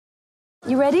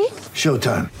You ready?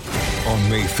 Showtime. On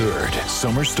May 3rd,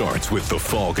 summer starts with The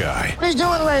Fall Guy. Let's do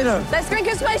it later. Let's drink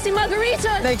a spicy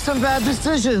margarita. Make some bad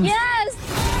decisions.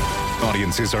 Yes!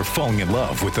 Audiences are falling in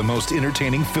love with the most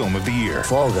entertaining film of the year.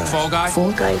 Fall Guy. Fall Guy?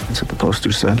 Fall guy. That's what the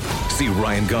poster said. See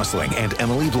Ryan Gosling and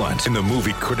Emily Blunt in the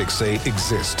movie critics say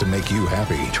exists to make you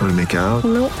happy. Trying to make it out?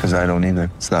 Nope. Because I don't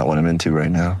either. It's not what I'm into right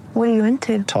now. What are you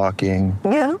into? Talking.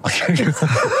 Yeah.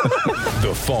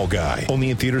 The Fall Guy.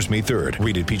 Only in theaters May 3rd.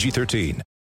 Rated PG-13.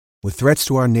 With threats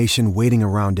to our nation waiting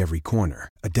around every corner,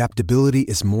 adaptability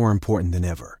is more important than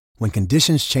ever. When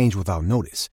conditions change without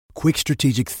notice, quick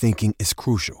strategic thinking is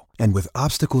crucial. And with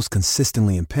obstacles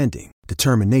consistently impending,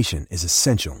 determination is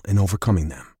essential in overcoming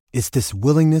them. It's this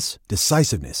willingness,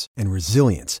 decisiveness, and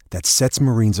resilience that sets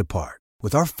Marines apart.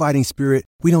 With our fighting spirit,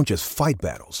 we don't just fight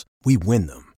battles, we win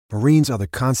them. Marines are the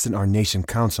constant our nation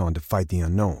counts on to fight the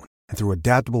unknown. And through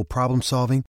adaptable problem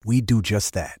solving, we do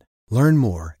just that. Learn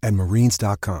more at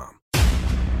marines.com.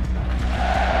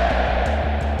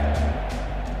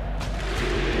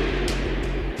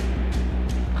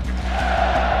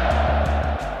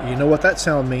 You know what that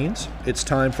sound means? It's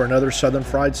time for another Southern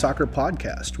Fried Soccer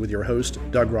podcast with your host,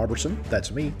 Doug Robertson,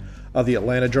 that's me, of the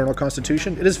Atlanta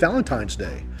Journal-Constitution. It is Valentine's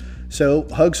Day. So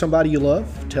hug somebody you love,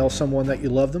 tell someone that you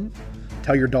love them,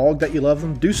 tell your dog that you love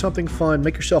them, do something fun,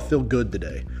 make yourself feel good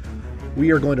today.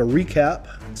 We are going to recap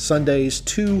Sunday's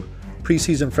two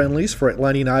preseason friendlies for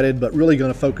Atlanta United, but really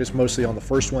going to focus mostly on the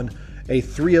first one, a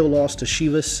 3-0 loss to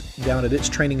Chivas down at its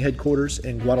training headquarters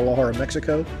in Guadalajara,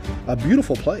 Mexico. A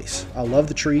beautiful place. I love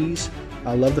the trees.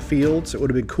 I love the fields. It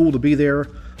would have been cool to be there,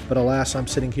 but alas, I'm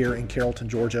sitting here in Carrollton,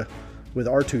 Georgia with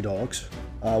our two dogs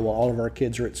while all of our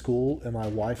kids are at school and my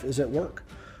wife is at work.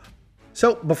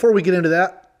 So before we get into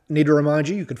that, need to remind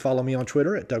you, you can follow me on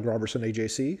Twitter at Doug Robertson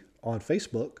AJC, on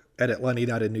Facebook at Atlanta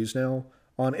United News Now,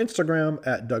 on Instagram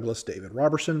at Douglas David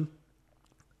Robertson.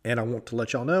 And I want to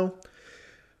let y'all know,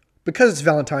 because it's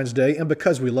Valentine's Day and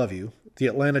because we love you, the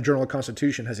Atlanta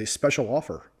Journal-Constitution has a special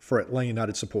offer for Atlanta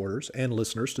United supporters and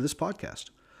listeners to this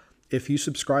podcast. If you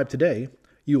subscribe today,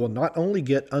 you will not only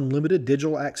get unlimited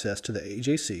digital access to the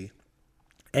AJC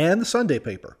and the Sunday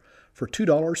paper for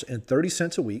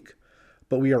 $2.30 a week,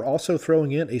 but we are also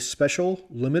throwing in a special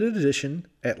limited edition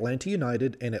Atlanta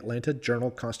United and Atlanta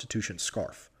Journal-Constitution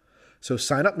scarf. So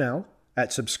sign up now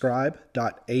at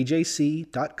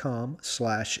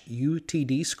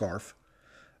subscribe.ajc.com/UTD scarf.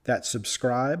 That's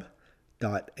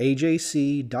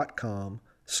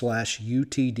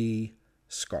subscribe.ajc.com/UTD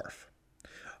scarf.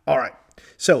 All right,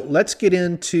 so let's get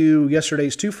into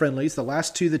yesterday's two friendlies. The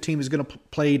last two the team is going to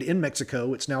played in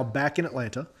Mexico. It's now back in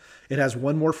Atlanta. It has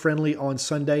one more friendly on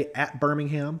Sunday at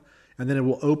Birmingham, and then it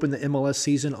will open the MLS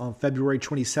season on February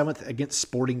 27th against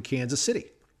Sporting Kansas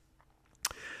City.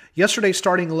 Yesterday's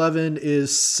starting 11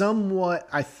 is somewhat,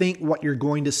 I think, what you're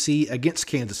going to see against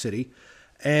Kansas City,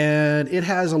 and it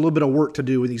has a little bit of work to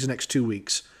do with these next 2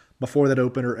 weeks before that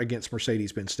opener against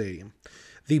Mercedes-Benz Stadium.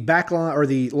 The backline or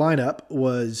the lineup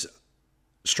was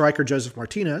striker Joseph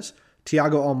Martinez,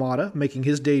 Thiago Almada making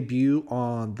his debut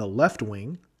on the left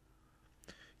wing.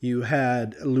 You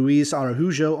had Luis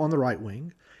Araujo on the right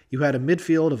wing. You had a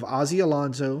midfield of Ozzy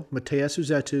Alonso, Mateus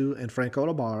Uzetu, and Franco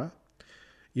Ibarra.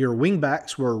 Your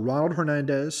wingbacks were Ronald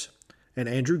Hernandez and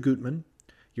Andrew Gutman.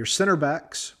 Your center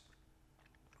backs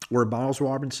were Miles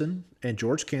Robinson and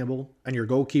George Campbell, and your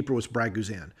goalkeeper was Brad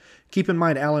Guzan. Keep in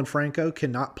mind, Alan Franco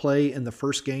cannot play in the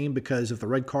first game because of the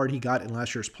red card he got in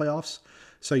last year's playoffs.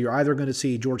 So you're either going to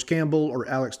see George Campbell or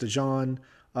Alex DeJean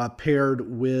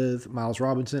paired with Miles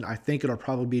Robinson. I think it'll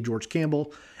probably be George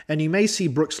Campbell. And you may see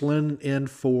Brooks Lennon in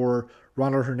for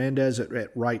Ronald Hernandez at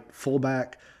right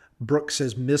fullback. Brooks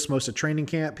has missed most of training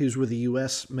camp. He was with the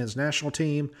U.S. men's national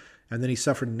team, and then he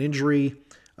suffered an injury.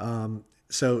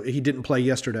 So he didn't play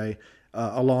yesterday,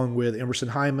 along with Emerson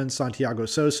Hyman, Santiago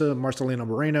Sosa, Marcelino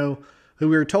Moreno, who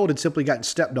we were told had simply gotten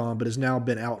stepped on, but has now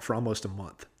been out for almost a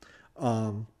month.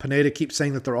 Pineda keeps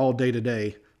saying that they're all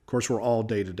day-to-day. Of course, we're all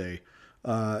day-to-day.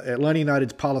 Atlanta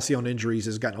United's policy on injuries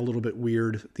has gotten a little bit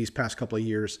weird these past couple of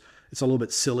years. It's a little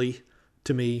bit silly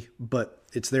to me, but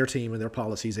it's their team and their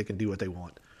policies. They can do what they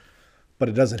want. But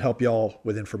it doesn't help y'all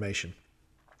with information.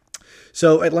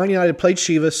 So Atlanta United played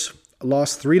Chivas,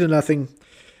 lost 3-0.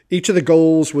 Each of the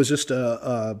goals was just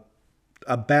a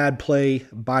bad play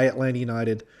by Atlanta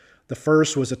United. The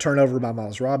first was a turnover by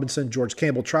Miles Robinson. George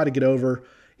Campbell tried to get over.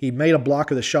 He made a block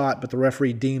of the shot, but the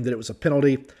referee deemed that it was a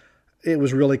penalty. It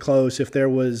was really close. If there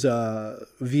was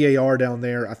VAR down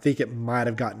there, I think it might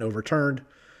have gotten overturned.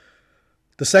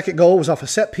 The second goal was off a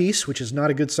set piece, which is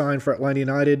not a good sign for Atlanta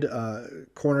United.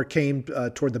 Corner came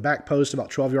toward the back post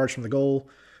about 12 yards from the goal.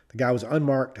 The guy was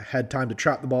unmarked, had time to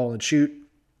trap the ball and shoot.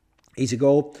 Easy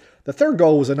goal. The third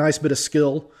goal was a nice bit of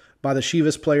skill by the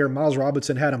Chivas player. Miles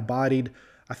Robinson had him bodied.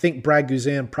 I think Brad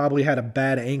Guzan probably had a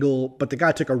bad angle, but the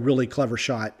guy took a really clever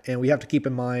shot. And we have to keep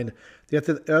in mind that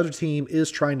the other team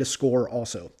is trying to score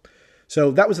also.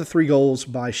 So that was the 3 goals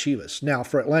by Chivas. Now,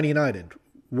 for Atlanta United,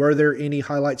 were there any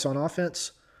highlights on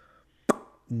offense?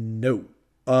 No.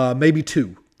 Maybe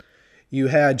 2. You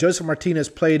had Joseph Martinez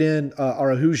played in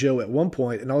Araujo at one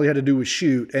point, and all he had to do was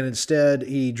shoot, and instead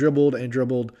he dribbled and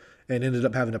ended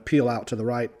up having to peel out to the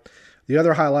right. The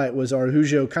other highlight was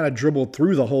Araujo kind of dribbled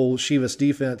through the whole Chivas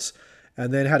defense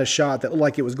and then had a shot that looked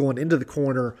like it was going into the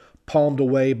corner, palmed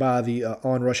away by the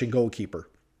on-rushing goalkeeper.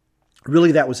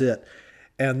 Really, that was it.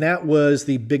 And that was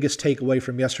the biggest takeaway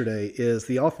from yesterday is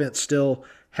the offense still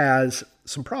has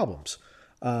some problems.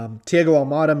 Thiago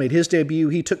Almada made his debut.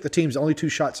 He took the team's only 2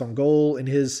 shots on goal in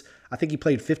his, I think he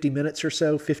played 50 minutes or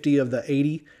so, 50 of the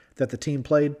 80 that the team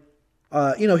played.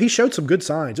 He showed some good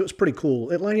signs. It was pretty cool.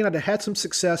 Atlanta United had some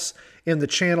success in the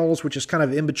channels, which is kind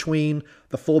of in between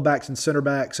the fullbacks and center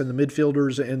backs and the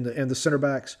midfielders and the center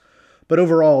backs. But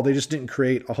overall, they just didn't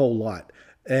create a whole lot.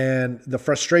 And the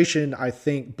frustration, I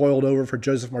think, boiled over for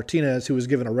Joseph Martinez, who was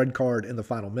given a red card in the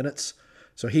final minutes.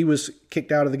 So he was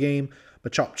kicked out of the game.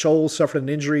 Machop Chol suffered an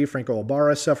injury. Franco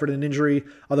Ibarra suffered an injury.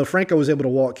 Although Franco was able to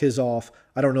walk his off,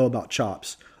 I don't know about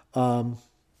Chops.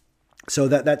 So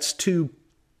that's 2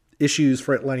 issues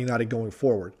for Atlanta United going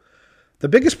forward. The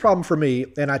biggest problem for me,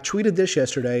 and I tweeted this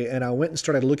yesterday, and I went and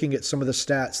started looking at some of the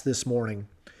stats this morning,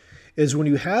 is when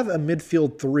you have a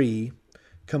midfield 3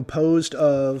 composed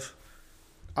of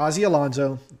Ozzy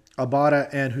Alonso, Abada,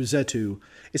 and Rossetto,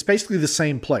 it's basically the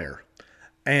same player.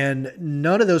 And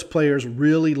none of those players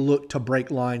really look to break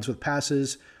lines with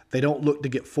passes. They don't look to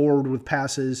get forward with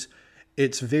passes.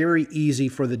 It's very easy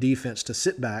for the defense to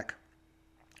sit back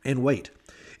and wait.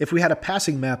 If we had a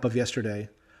passing map of yesterday,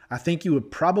 I think you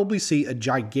would probably see a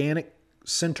gigantic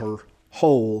center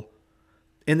hole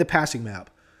in the passing map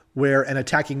where an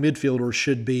attacking midfielder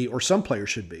should be, or some player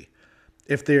should be.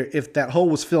 If that hole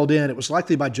was filled in, it was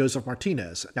likely by Joseph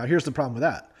Martinez. Now, here's the problem with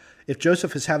that. If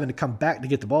Joseph is having to come back to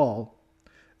get the ball,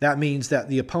 that means that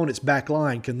the opponent's back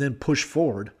line can then push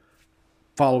forward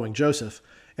following Joseph,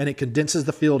 and it condenses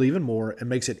the field even more and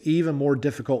makes it even more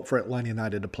difficult for Atlanta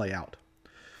United to play out.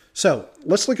 So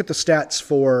let's look at the stats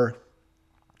for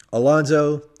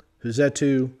Alonso,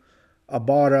 Rossetto,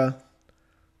 Ibarra,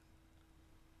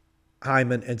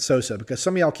 Hyman, and Sosa, because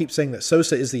some of y'all keep saying that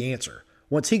Sosa is the answer.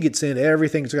 Once he gets in,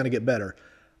 everything's going to get better.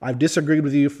 I've disagreed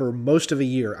with you for most of a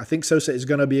year. I think Sosa is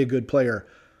going to be a good player,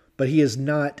 but he is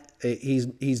not.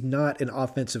 He's not an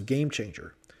offensive game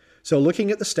changer. So looking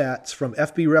at the stats from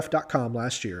FBref.com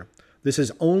last year, this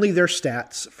is only their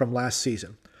stats from last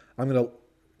season. I'm going to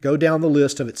go down the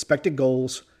list of expected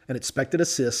goals and expected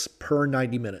assists per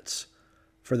 90 minutes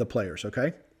for the players,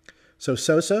 okay? So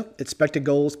Sosa, expected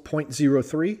goals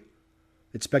 0.03,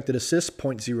 expected assists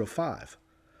 0.05.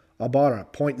 Ibarra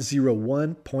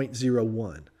 0.01,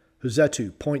 0.01.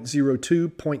 Rossetto 0.02,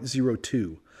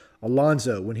 0.02.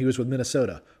 Alonso, when he was with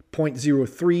Minnesota,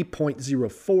 0.03,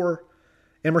 0.04.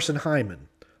 Emerson Hyman,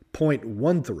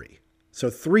 0.13. So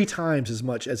 3 times as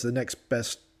much as the next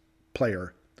best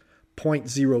player,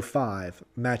 0.05,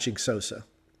 matching Sosa.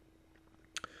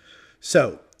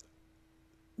 So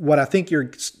what I think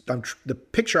the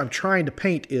picture I'm trying to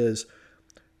paint is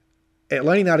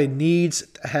Atlanta United needs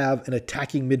to have an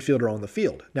attacking midfielder on the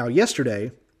field. Now,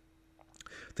 yesterday,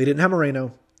 they didn't have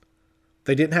Moreno.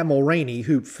 They didn't have Mulroney,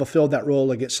 who fulfilled that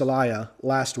role against Celaya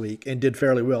last week and did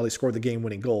fairly well. He scored the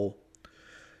game-winning goal.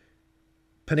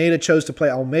 Pineda chose to play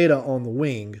Almeida on the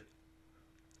wing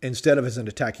instead of as an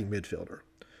attacking midfielder.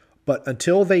 But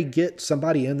until they get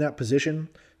somebody in that position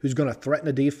who's going to threaten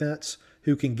a defense,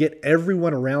 who can get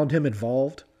everyone around him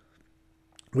involved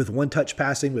with one-touch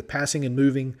passing, with passing and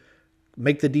moving,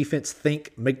 make the defense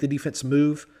think, make the defense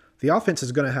move, the offense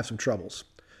is going to have some troubles.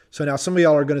 So now some of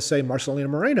y'all are going to say Marcelino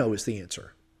Moreno is the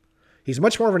answer. He's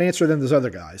much more of an answer than those other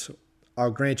guys.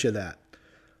 I'll grant you that.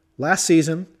 Last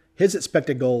season, his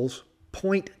expected goals,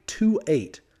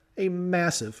 0.28. A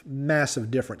massive,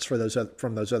 massive difference from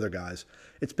those other guys.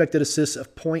 Expected assists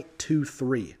of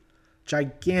 0.23.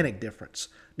 Gigantic difference.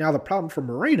 Now the problem for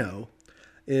Moreno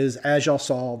is, as y'all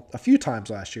saw a few times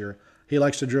last year, he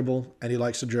likes to dribble, and he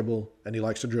likes to dribble, and he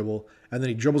likes to dribble, and then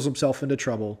he dribbles himself into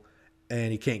trouble,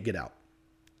 and he can't get out.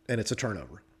 And it's a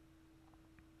turnover.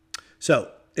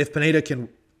 So if Pineda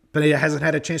hasn't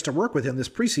had a chance to work with him this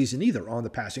preseason either on the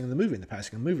passing and the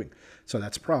moving. So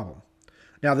that's a problem.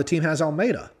 Now the team has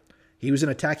Almeida. He was an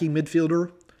attacking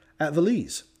midfielder at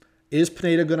Valise. Is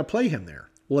Pineda going to play him there?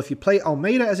 Well, if you play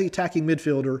Almeida as an attacking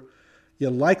midfielder, you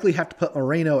likely have to put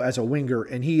Moreno as a winger,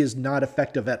 and he is not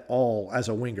effective at all as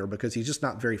a winger because he's just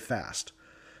not very fast.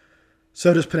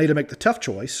 So does Pineda make the tough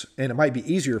choice, and it might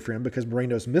be easier for him because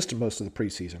Moreno's missed most of the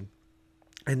preseason,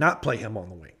 and not play him on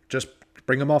the wing. Just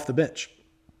bring him off the bench.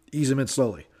 Ease him in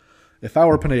slowly. If I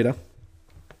were Pineda,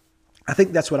 I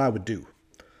think that's what I would do.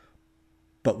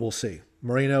 But we'll see.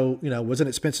 Moreno, was an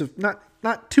expensive,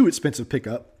 not too expensive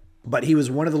pickup, but he was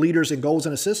one of the leaders in goals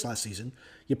and assists last season.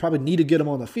 You probably need to get him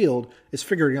on the field. It's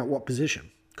figuring out what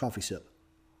position. Coffee sip.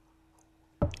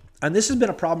 And this has been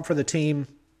a problem for the team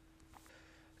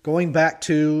going back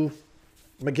to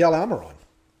Miguel Almiron.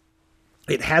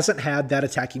 It hasn't had that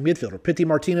attacking midfielder. Pity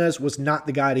Martinez was not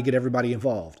the guy to get everybody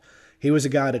involved. He was a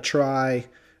guy to try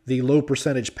the low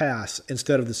percentage pass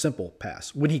instead of the simple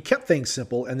pass. When he kept things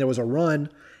simple, and there was a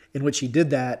run in which he did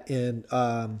that in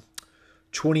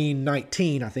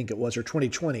 2019, I think it was, or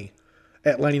 2020,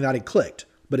 Atlanta United clicked.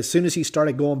 But as soon as he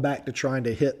started going back to trying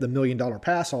to hit the $1 million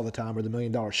pass all the time or the $1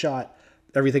 million shot,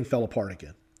 everything fell apart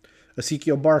again.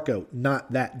 Ezequiel Barco,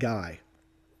 not that guy.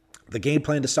 The game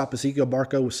plan to stop Ezequiel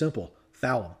Barco was simple.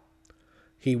 Foul him.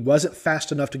 He wasn't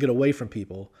fast enough to get away from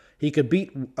people. He could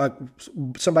beat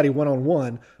somebody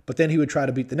one-on-one, but then he would try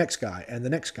to beat the next guy and the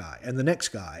next guy and the next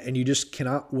guy. And you just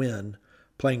cannot win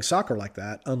playing soccer like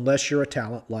that unless you're a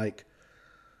talent like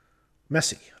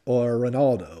Messi or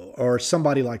Ronaldo or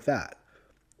somebody like that.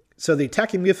 So the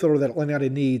attacking midfielder that Atlanta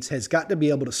United needs has got to be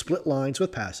able to split lines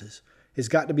with passes, has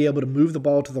got to be able to move the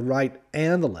ball to the right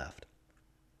and the left.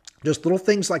 Just little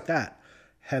things like that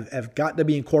have got to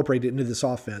be incorporated into this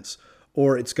offense,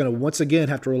 or it's going to once again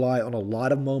have to rely on a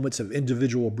lot of moments of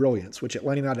individual brilliance, which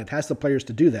Atlanta United has the players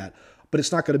to do that, but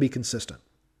it's not going to be consistent.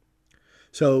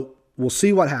 So we'll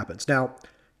see what happens. Now,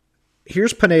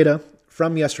 here's Pineda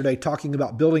from yesterday talking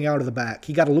about building out of the back.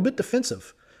 He got a little bit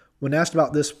defensive when asked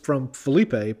about this from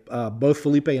Felipe. Both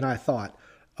Felipe and I thought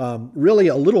really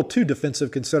a little too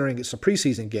defensive considering it's a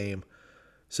preseason game.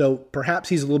 So perhaps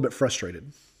he's a little bit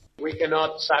frustrated. We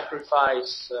cannot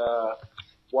sacrifice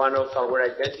one of our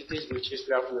identities, which is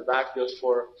play from the back, just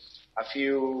for a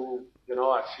few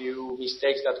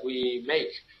mistakes that we make.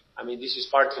 I mean, this is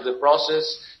part of the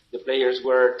process. The players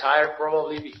were tired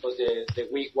probably because the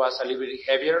week was a little bit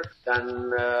heavier than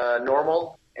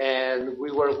normal, and we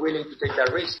were willing to take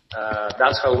that risk.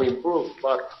 That's how we improve.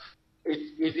 But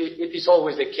it is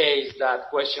always the case that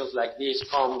questions like this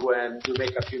come when you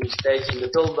make a few mistakes in the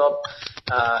build-up,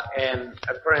 and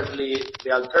apparently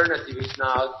the alternative is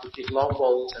now to kick long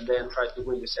balls and then try to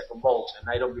win the second balls, and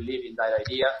I don't believe in that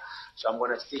idea. So I'm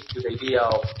going to stick to the idea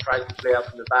of trying to play up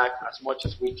from the back as much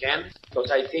as we can,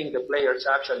 because I think the players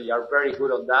actually are very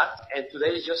good on that, and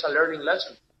today is just a learning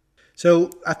lesson. So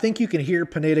I think you can hear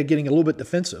Pineda getting a little bit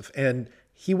defensive, and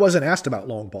he wasn't asked about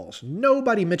long balls.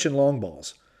 Nobody mentioned long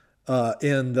balls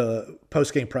in the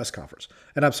post-game press conference.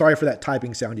 And I'm sorry for that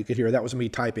typing sound you could hear. That was me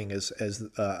typing as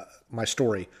my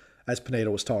story as Pineda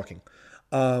was talking.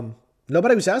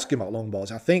 Nobody was asking about long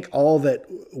balls. I think all that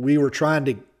we were trying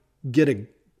to get a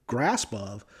grasp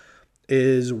of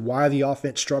is why the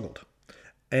offense struggled.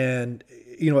 And,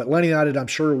 Atlanta United, I'm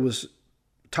sure, was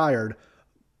tired,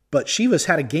 but Chivas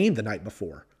had a game the night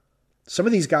before. Some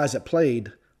of these guys that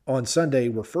played on Sunday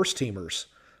were first-teamers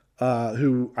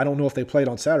who I don't know if they played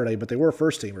on Saturday, but they were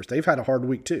first-teamers. They've had a hard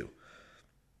week too.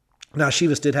 Now,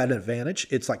 Chivas did have an advantage.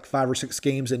 It's like 5 or 6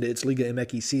 games into its Liga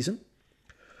MX season.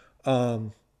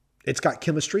 It's got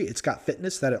chemistry. It's got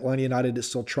fitness that Atlanta United is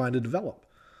still trying to develop.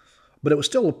 But it was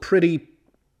still a pretty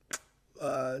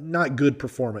not good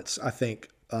performance, I think,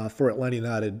 for Atlanta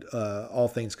United, all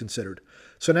things considered.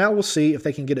 So now we'll see if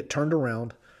they can get it turned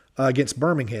around against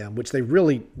Birmingham, which they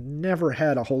really never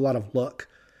had a whole lot of luck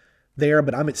there.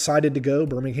 But I'm excited to go.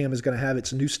 Birmingham is going to have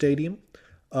its new stadium,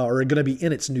 or going to be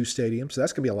in its new stadium, so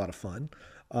that's going to be a lot of fun.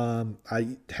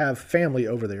 I have family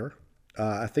over there.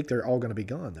 I think they're all going to be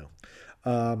gone,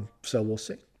 though. So we'll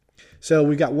see. So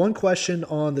we got one question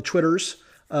on the Twitters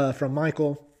from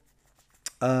Michael,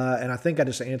 and I think I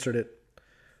just answered it.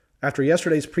 After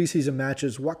yesterday's preseason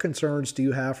matches, what concerns do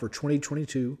you have for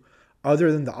 2022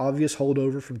 other than the obvious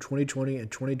holdover from 2020 and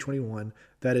 2021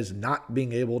 that is not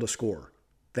being able to score?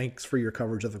 Thanks for your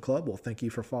coverage of the club. Well, thank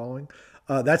you for following.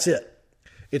 That's it.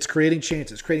 It's creating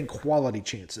chances, creating quality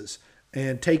chances,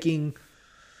 and taking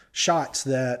shots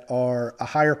that are a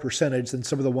higher percentage than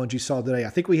some of the ones you saw today.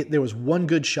 I think there was one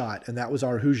good shot, and that was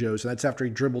Araujo's, and that's after he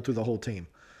dribbled through the whole team.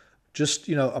 Just,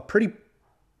 a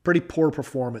pretty poor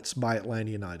performance by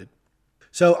Atlanta United.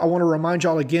 So I want to remind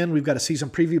y'all again, we've got a season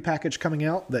preview package coming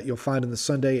out that you'll find in the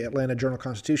Sunday Atlanta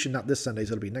Journal-Constitution. Not this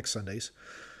Sunday's, it'll be next Sundays.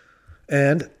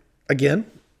 And again,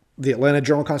 The Atlanta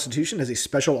Journal-Constitution has a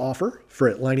special offer for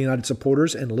Atlanta United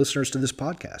supporters and listeners to this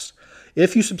podcast.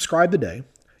 If you subscribe today,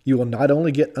 you will not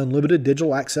only get unlimited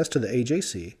digital access to the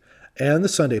AJC and the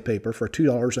Sunday paper for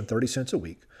 $2.30 a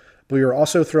week, but we are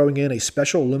also throwing in a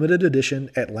special limited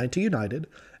edition Atlanta United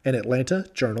and Atlanta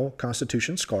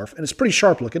Journal-Constitution scarf, and it's pretty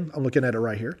sharp looking. I'm looking at it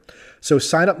right here. So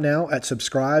sign up now at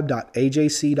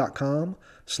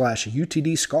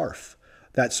subscribe.ajc.com/UTD scarf.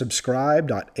 That's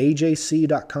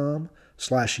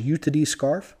subscribe.ajc.com/UTD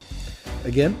scarf.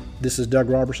 Again, this is Doug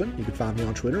Robertson. You can find me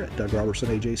on Twitter at Doug Robertson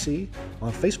AJC,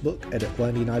 on Facebook at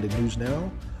Atlanta United News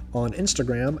Now, on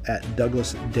Instagram at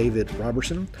Douglas David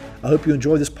Robertson. I hope you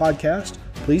enjoy this podcast.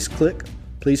 Please click,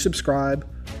 please subscribe,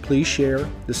 please share.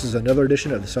 This is another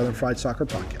edition of the Southern Fried Soccer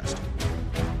Podcast.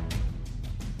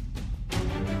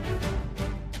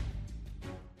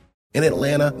 In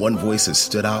Atlanta, one voice has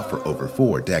stood out for over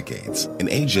 4 decades. An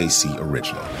AJC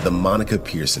original, The Monica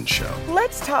Pearson Show.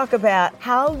 Let's talk about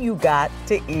how you got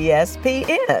to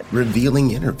ESPN.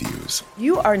 Revealing interviews.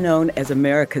 You are known as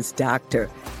America's doctor,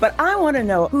 but I want to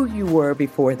know who you were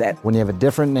before that. When you have a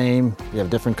different name, you have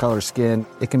different color skin,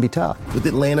 it can be tough. With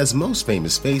Atlanta's most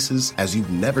famous faces as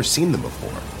you've never seen them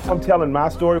before. I'm telling my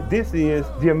story. This is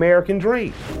the American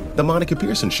dream. The Monica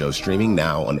Pearson Show, streaming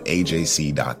now on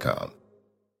AJC.com.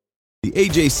 The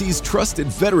AJC's trusted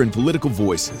veteran political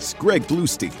voices, Greg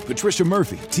Bluestein, Patricia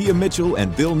Murphy, Tia Mitchell,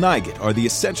 and Bill Nygut, are the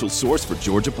essential source for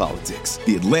Georgia politics.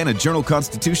 The Atlanta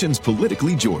Journal-Constitution's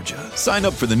Politically Georgia. Sign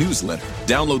up for the newsletter,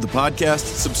 download the podcast,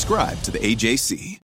 subscribe to the AJC.